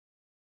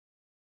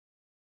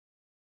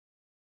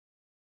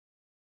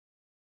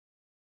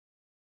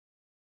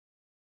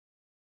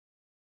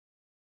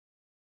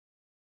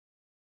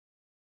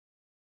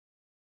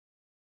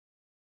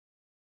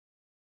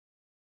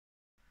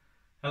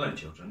Hello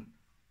children,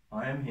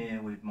 I am here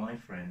with my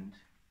friend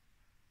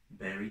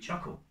Berry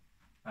Chuckle,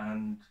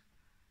 and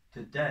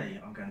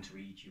today I'm going to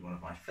read you one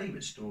of my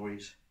favourite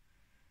stories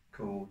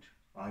called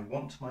I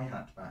Want My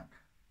Hat Back.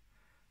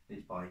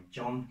 It's by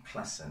Jon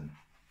Klassen.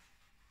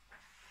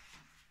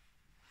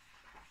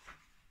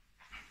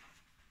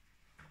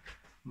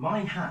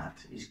 My hat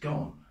is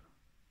gone.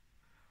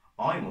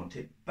 I want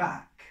it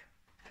back.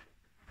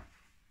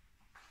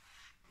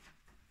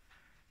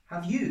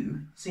 Have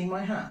you seen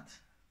my hat?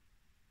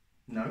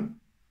 No?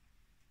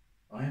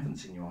 I haven't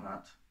seen your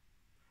hat.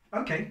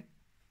 Okay,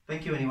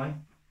 thank you anyway.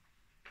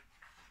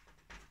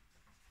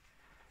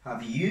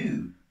 Have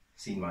you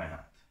seen my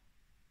hat?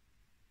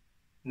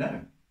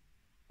 No,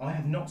 I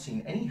have not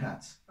seen any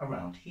hats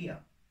around here.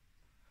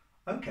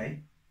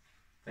 Okay,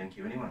 thank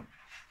you anyway.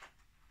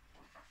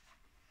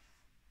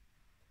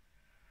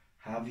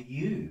 Have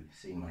you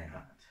seen my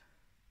hat?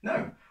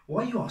 No,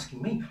 why are you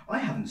asking me? I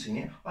haven't seen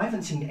it. I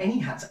haven't seen any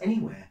hats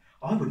anywhere.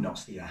 I would not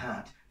steal a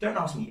hat. Don't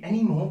ask me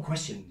any more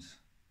questions.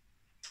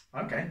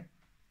 Okay,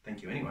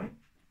 thank you anyway.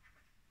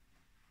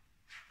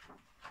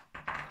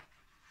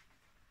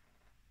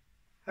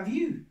 Have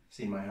you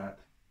seen my hat?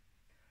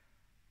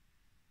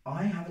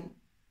 I haven't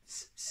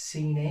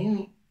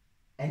seen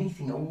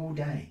anything all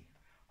day.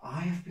 I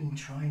have been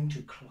trying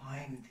to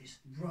climb this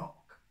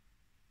rock.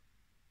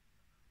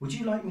 Would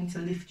you like me to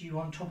lift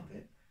you on top of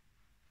it?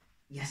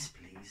 Yes,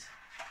 please.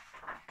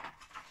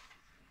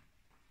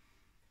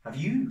 Have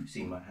you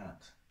seen my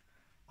hat?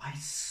 I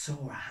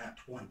saw a hat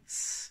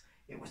once.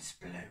 It was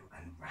blue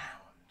and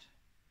round.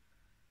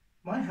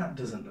 My hat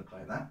doesn't look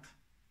like that.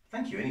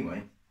 Thank you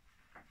anyway.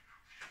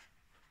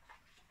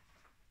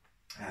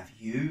 Have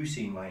you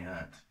seen my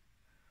hat?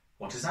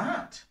 What is a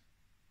hat?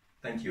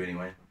 Thank you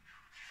anyway.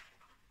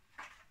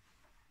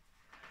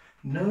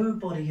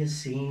 Nobody has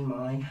seen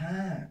my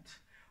hat.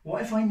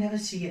 What if I never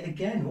see it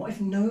again? What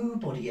if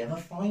nobody ever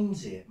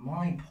finds it?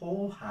 My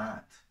poor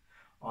hat.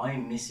 I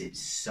miss it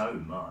so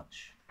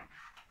much.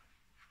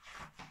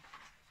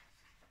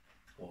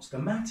 What's the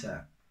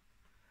matter?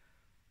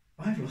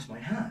 I've lost my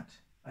hat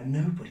and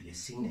nobody has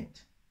seen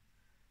it.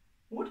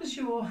 What does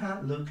your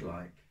hat look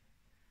like?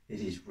 It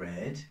is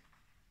red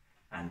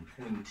and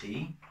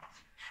pointy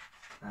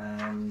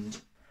and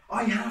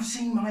I have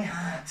seen my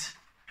hat.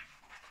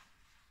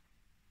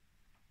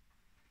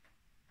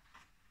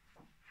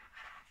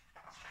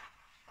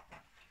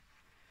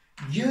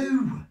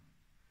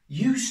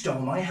 You stole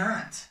my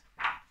hat.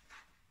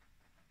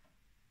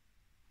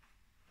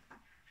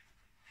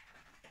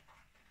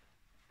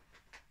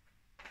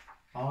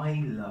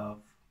 I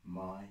love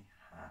my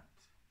hat.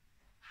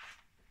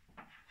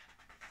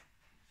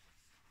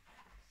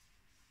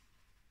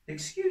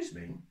 Excuse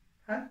me,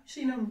 have you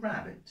seen a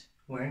rabbit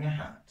wearing a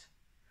hat?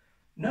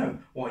 No,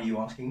 why are you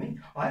asking me?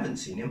 I haven't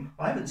seen him.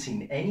 I haven't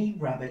seen any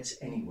rabbits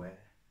anywhere.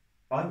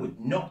 I would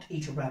not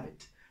eat a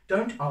rabbit.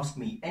 Don't ask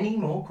me any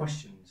more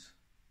questions.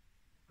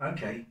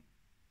 Okay,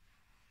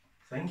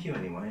 thank you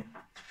anyway.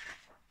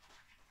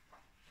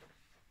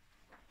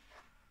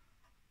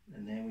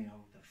 And there we are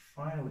with the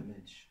final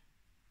image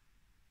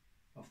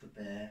of the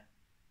bear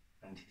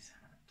and his hat.